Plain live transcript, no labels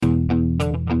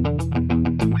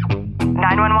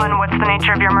What's the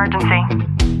nature of your emergency?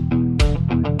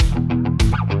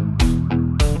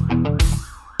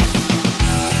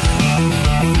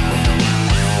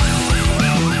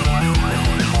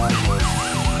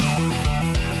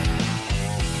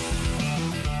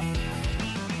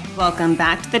 Welcome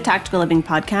back to the Tactical Living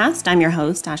Podcast. I'm your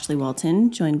host, Ashlie Walton,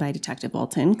 joined by Detective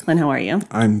Walton. Clint, how are you?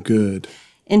 I'm good.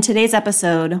 In today's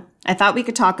episode, I thought we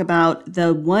could talk about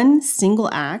the one single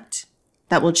act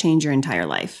that will change your entire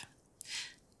life.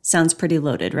 Sounds pretty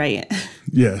loaded, right?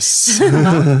 Yes.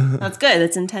 Well, that's good.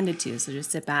 It's intended to. So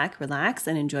just sit back, relax,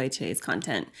 and enjoy today's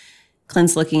content.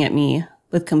 Clint's looking at me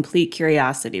with complete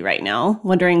curiosity right now,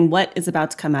 wondering what is about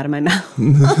to come out of my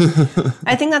mouth.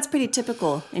 I think that's pretty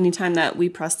typical anytime that we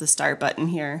press the start button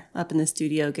here up in the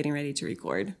studio getting ready to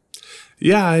record.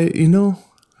 Yeah,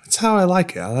 that's how I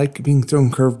like it. I like being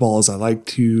thrown curveballs. I like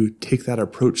to take that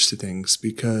approach to things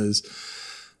because,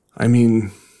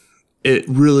 it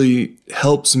really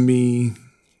helps me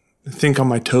think on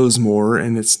my toes more,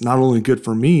 and it's not only good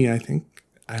for me, I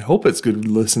hope it's good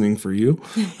listening for you.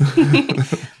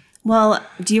 Well,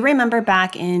 do you remember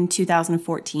back in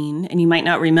 2014, and you might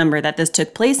not remember that this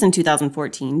took place in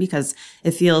 2014 because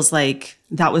it feels like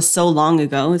that was so long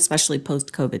ago, especially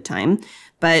post-COVID time.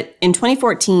 But in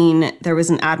 2014, there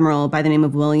was an admiral by the name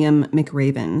of William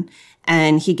McRaven,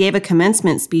 and he gave a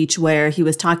commencement speech where he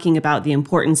was talking about the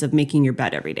importance of making your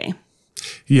bed every day.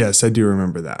 Yes, I do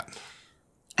remember that.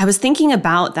 I was thinking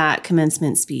about that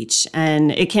commencement speech,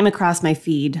 and it came across my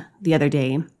feed the other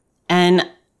day, and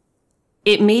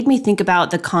it made me think about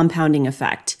the compounding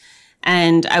effect.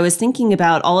 And I was thinking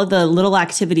about all of the little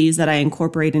activities that I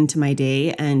incorporate into my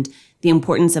day and the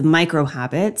importance of micro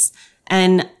habits.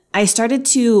 And I started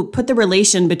to put the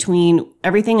relation between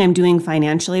everything I'm doing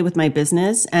financially with my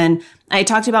business. And I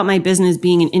talked about my business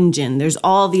being an engine. There's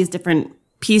all these different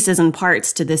pieces and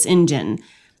parts to this engine.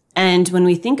 And when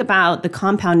we think about the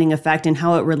compounding effect and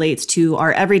how it relates to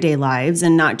our everyday lives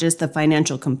and not just the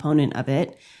financial component of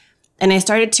it, and I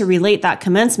started to relate that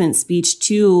commencement speech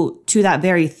to that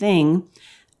very thing,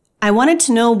 I wanted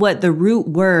to know what the root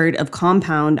word of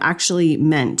compound actually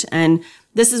meant. And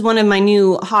this is one of my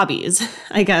new hobbies,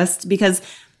 I guess, because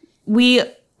we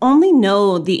only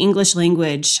know the English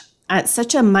language at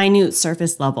such a minute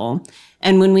surface level.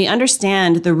 And when we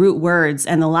understand the root words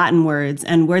and the Latin words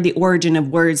and where the origin of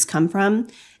words come from,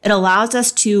 it allows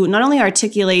us to not only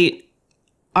articulate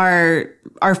our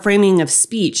framing of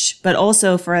speech, but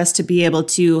also for us to be able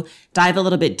to dive a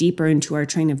little bit deeper into our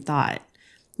train of thought.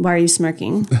 Why are you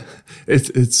smirking?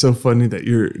 It's so funny that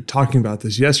you're talking about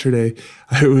this. Yesterday,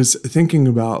 I was thinking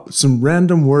about some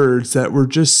random words that were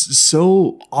just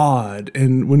so odd.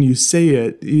 And when you say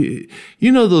it,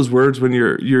 you know those words when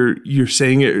you're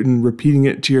saying it and repeating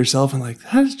it to yourself and like,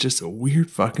 that is just a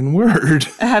weird fucking word.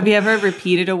 Have you ever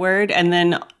repeated a word and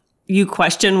then you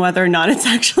question whether or not it's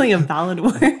actually a valid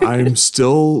word? I'm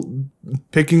still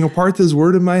picking apart this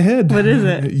word in my head. What is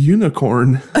it?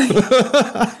 Unicorn.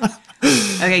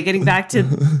 Okay, getting back to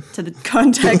the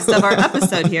context of our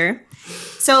episode here.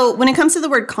 So when it comes to the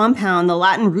word compound, the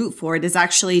Latin root for it is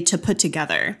actually to put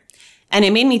together. And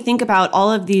it made me think about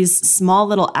all of these small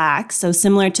little acts, so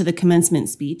similar to the commencement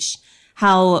speech,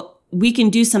 how we can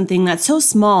do something that's so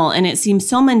small and it seems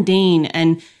so mundane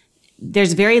and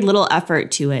there's very little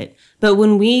effort to it. But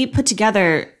when we put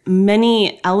together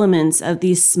many elements of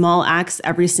these small acts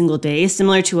every single day,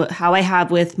 similar to how I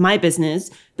have with my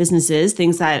businesses,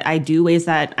 things that I do, ways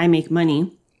that I make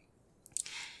money,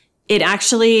 it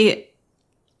actually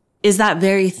is that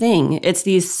very thing. It's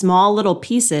these small little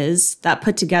pieces that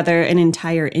put together an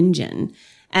entire engine.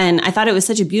 And I thought it was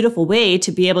such a beautiful way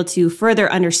to be able to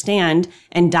further understand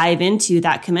and dive into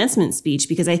that commencement speech,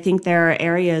 because I think there are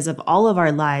areas of all of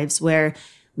our lives where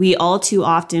we all too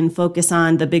often focus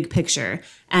on the big picture.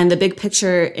 And the big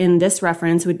picture in this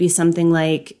reference would be something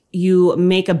like you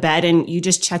make a bed and you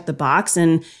just check the box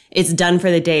and it's done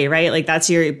for the day, right? Like that's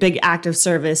your big act of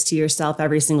service to yourself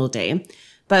every single day.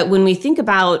 But when we think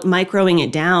about microing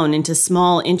it down into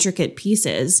small, intricate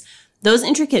pieces, those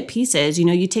intricate pieces,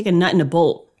 you take a nut and a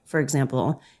bolt, for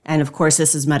example. And of course,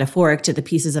 this is metaphoric to the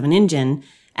pieces of an engine.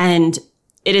 And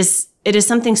it is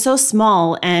something so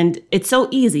small and it's so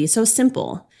easy, so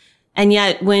simple. And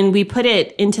yet when we put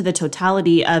it into the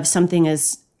totality of something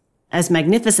as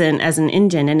magnificent as an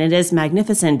engine, and it is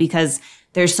magnificent because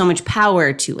there's so much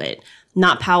power to it,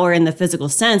 not power in the physical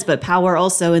sense, but power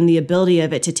also in the ability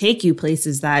of it to take you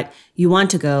places that you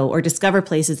want to go or discover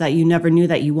places that you never knew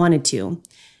that you wanted to.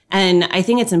 And I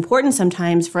think it's important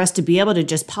sometimes for us to be able to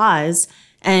just pause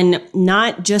and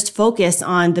not just focus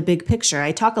on the big picture.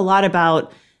 I talk a lot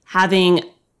about having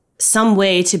some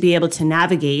way to be able to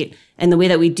navigate. And the way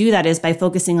that we do that is by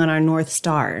focusing on our North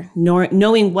Star,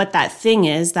 knowing what that thing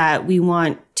is that we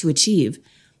want to achieve.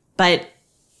 But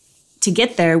to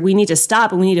get there, we need to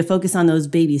stop and we need to focus on those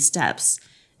baby steps.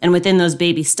 And within those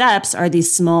baby steps are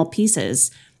these small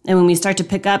pieces. And when we start to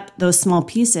pick up those small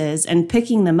pieces, and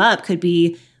picking them up could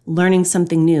be learning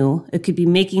something new. It could be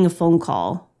making a phone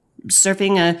call,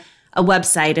 surfing a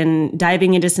website and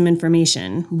diving into some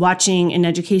information, watching an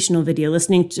educational video,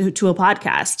 listening to a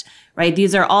podcast, right?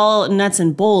 These are all nuts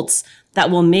and bolts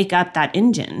that will make up that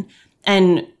engine.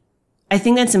 And I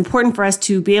think that's important for us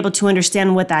to be able to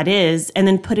understand what that is and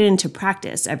then put it into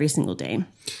practice every single day.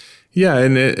 Yeah,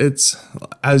 and it's,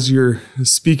 as you're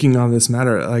speaking on this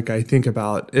matter, like I think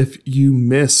about if you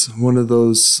miss one of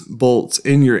those bolts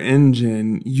in your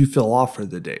engine, you feel off for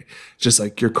the day. Just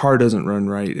like your car doesn't run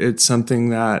right. It's something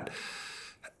that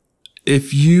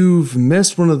if you've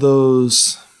missed one of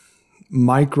those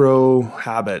micro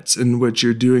habits in which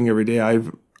you're doing every day,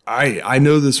 I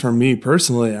know this from me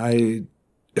personally.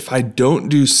 If I don't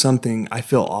do something, I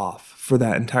feel off for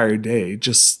that entire day.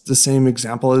 Just the same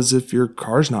example as if your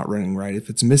car's not running right, if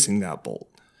it's missing that bolt.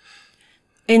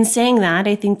 In saying that,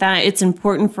 I think that it's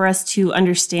important for us to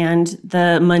understand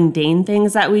the mundane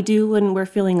things that we do when we're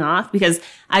feeling off. Because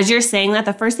as you're saying that,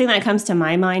 the first thing that comes to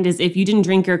my mind is if you didn't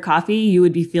drink your coffee, you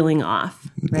would be feeling off,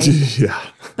 right? Yeah.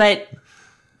 But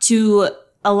to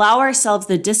allow ourselves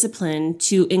the discipline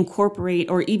to incorporate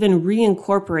or even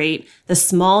reincorporate the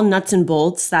small nuts and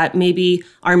bolts that maybe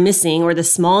are missing, or the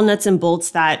small nuts and bolts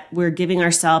that we're giving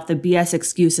ourselves the BS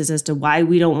excuses as to why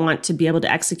we don't want to be able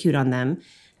to execute on them.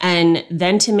 And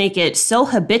then to make it so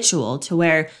habitual to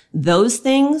where those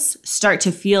things start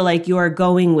to feel like you're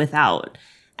going without.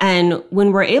 And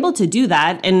when we're able to do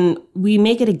that and we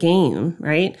make it a game,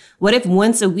 right? What if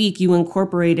once a week you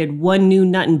incorporated one new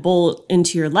nut and bolt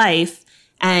into your life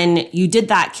and you did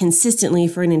that consistently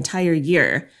for an entire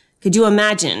year? Could you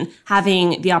imagine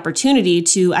having the opportunity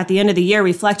to, at the end of the year,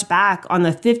 reflect back on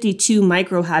the 52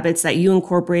 micro habits that you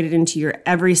incorporated into your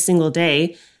every single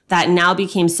day that now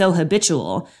became so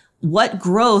habitual? What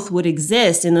growth would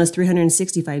exist in those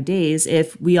 365 days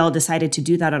if we all decided to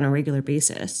do that on a regular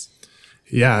basis?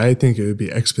 Yeah, I think it would be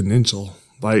exponential.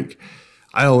 Like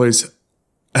I always,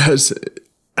 as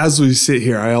we sit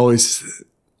here,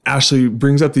 Ashlie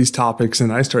brings up these topics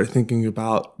and I start thinking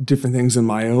about different things in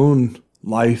my own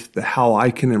life, how I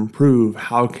can improve,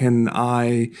 how can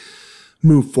I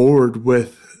move forward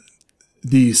with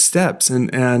these steps.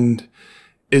 And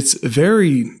it's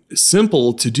very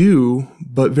simple to do,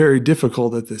 but very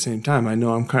difficult at the same time. I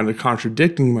know I'm kind of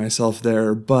contradicting myself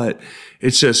there, but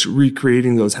it's just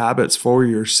recreating those habits for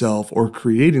yourself or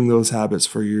creating those habits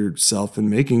for yourself and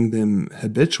making them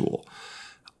habitual.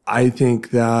 I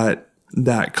think that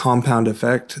compound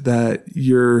effect that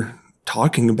you're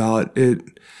talking about, it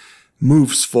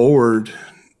moves forward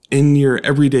in your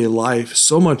everyday life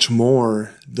so much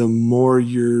more the more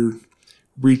you're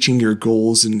reaching your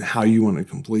goals and how you want to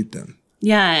complete them.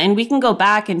 Yeah, and we can go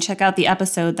back and check out the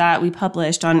episode that we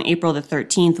published on April the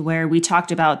 13th, where we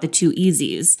talked about the 2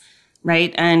 easies,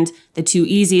 right? And the 2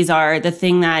 easies are the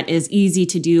thing that is easy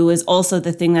to do is also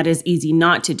the thing that is easy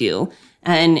not to do.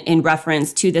 And in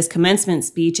reference to this commencement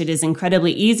speech, it is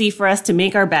incredibly easy for us to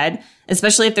make our bed,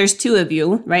 especially if there's 2 of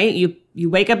you, right? You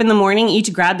wake up in the morning,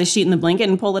 each grab the sheet and the blanket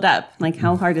and pull it up. Like,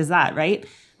 how hard is that, right?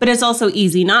 But it's also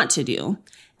easy not to do.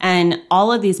 And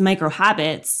all of these micro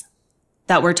habits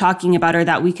that we're talking about or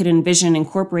that we could envision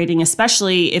incorporating,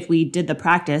 especially if we did the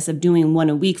practice of doing 1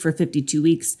 a week for 52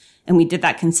 weeks, and we did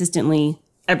that consistently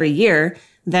every year,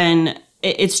 then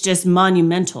it's just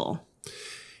monumental.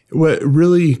 What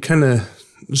really kind of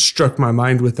struck my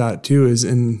mind with that too is,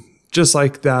 in just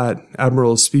like that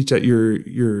Admiral speech that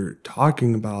you're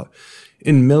talking about,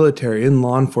 in military, in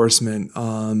law enforcement,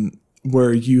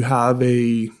 where you have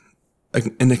an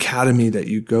academy that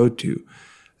you go to,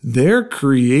 they're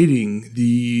creating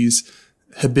these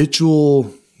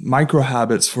habitual micro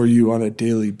habits for you on a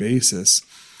daily basis,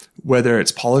 whether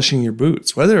it's polishing your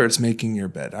boots, whether it's making your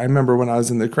bed. I remember when I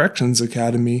was in the corrections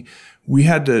academy, we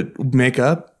had to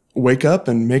wake up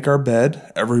and make our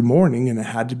bed every morning, and it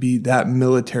had to be that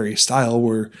military style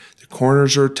where the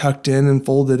corners are tucked in and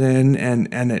folded in,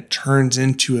 and it turns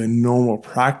into a normal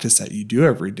practice that you do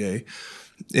every day.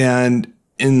 And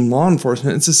in law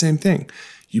enforcement, it's the same thing.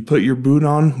 You put your boot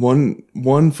on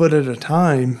one foot at a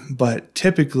time, but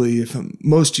typically, if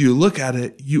most of you look at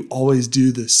it, you always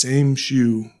do the same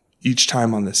shoe each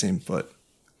time on the same foot.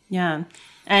 Yeah.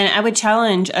 And I would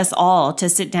challenge us all to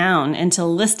sit down and to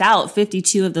list out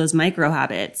 52 of those micro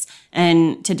habits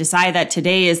and to decide that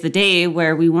today is the day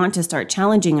where we want to start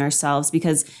challenging ourselves,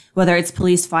 because whether it's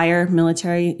police, fire,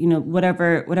 military,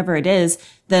 whatever it is,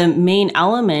 the main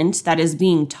element that is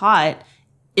being taught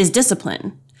is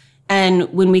discipline.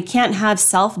 And when we can't have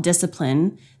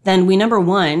self-discipline, then number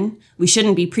one, we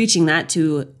shouldn't be preaching that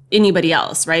to anybody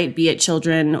else, right? Be it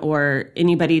children or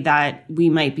anybody that we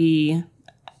might be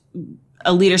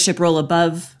a leadership role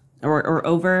above or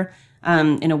over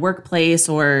in a workplace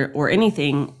or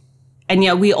anything. And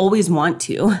yet we always want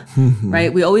to,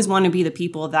 right? We always want to be the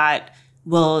people that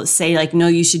will say like, no,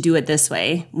 you should do it this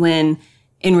way. When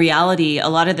in reality, a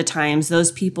lot of the times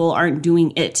those people aren't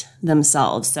doing it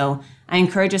themselves. So I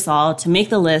encourage us all to make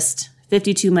the list,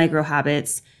 52 micro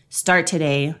habits, start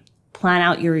today, plan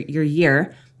out your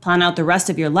year, plan out the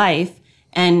rest of your life,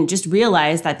 and just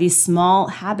realize that these small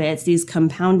habits, these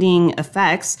compounding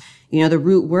effects, the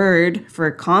root word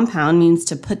for compound means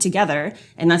to put together.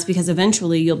 And that's because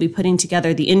eventually you'll be putting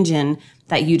together the engine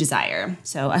that you desire.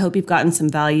 So I hope you've gotten some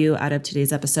value out of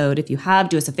today's episode. If you have,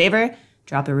 do us a favor,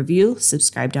 drop a review,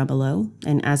 subscribe down below.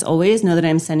 And as always, know that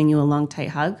I'm sending you a long, tight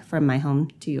hug from my home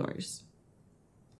to yours.